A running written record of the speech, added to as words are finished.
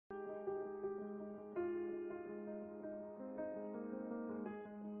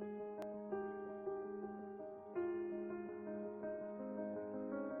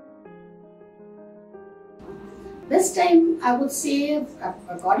Best time, I would say,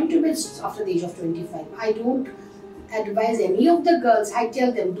 according to me, it's after the age of 25. I don't advise any of the girls. I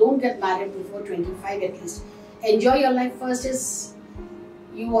tell them, don't get married before 25 at least. Enjoy your life first. Is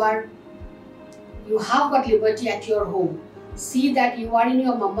you have got liberty at your home. See that you are in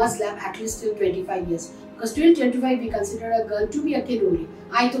your mama's lap at least till 25 years. Because till 25 we consider a girl to be a kid only.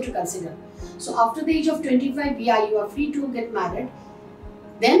 I thought to consider. So after the age of 25, yeah, you are free to get married.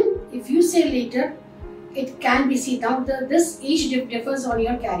 Then if you say later, it can be seen. Now this age differs on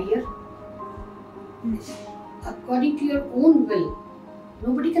your career. According to your own will.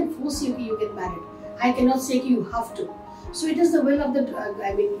 Nobody can force you to get married. I cannot say you have to. So it is the will of the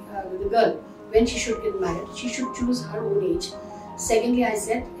girl when she should get married. She should choose her own age. Secondly, I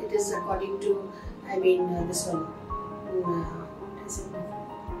said it is according to this one. What is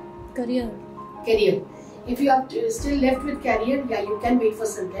it? Career. If you are still left with career, yeah, you can wait for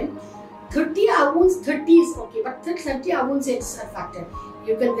some time. 30, I won't. 30 is okay, but 30, I won't say it's a factor.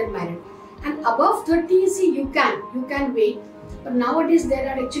 You can get married. And above 30, see, you can wait. But nowadays there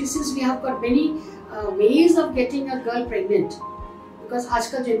are actually, since we have got many ways of getting a girl pregnant, because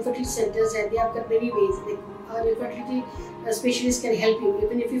आजकल जो infertility centers हैं, they have got many ways. Like infertility specialist can help you,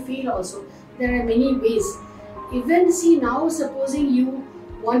 even if you fail also. There are many ways. Even see now, supposing you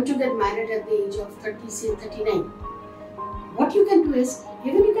want to get married at the age of 30, say 39. What you can do is,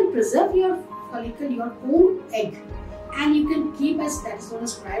 even you can preserve your follicle, your own egg, and you can keep as that is known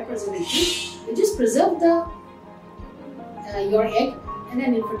as cryopreservation. You just preserve the your egg in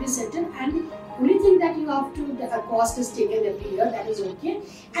an infertility center, and only thing that you have to, the cost is taken every year, that is okay.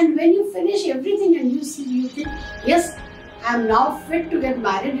 And when you finish everything and you see, you think, yes, I am now fit to get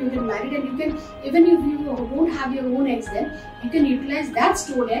married, you get married, and you can, even if you don't have your own eggs, then you can utilize that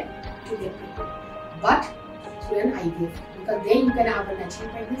stored egg to get pregnant. But through an IVF, because then you can have a natural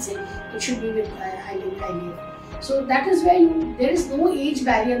pregnancy. It should be with IVF. So that is where there is no age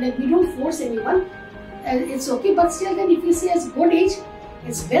barrier. Like we don't force anyone. It's okay, but still, then if you say as good age,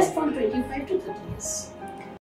 it's best from 25 to 30 years.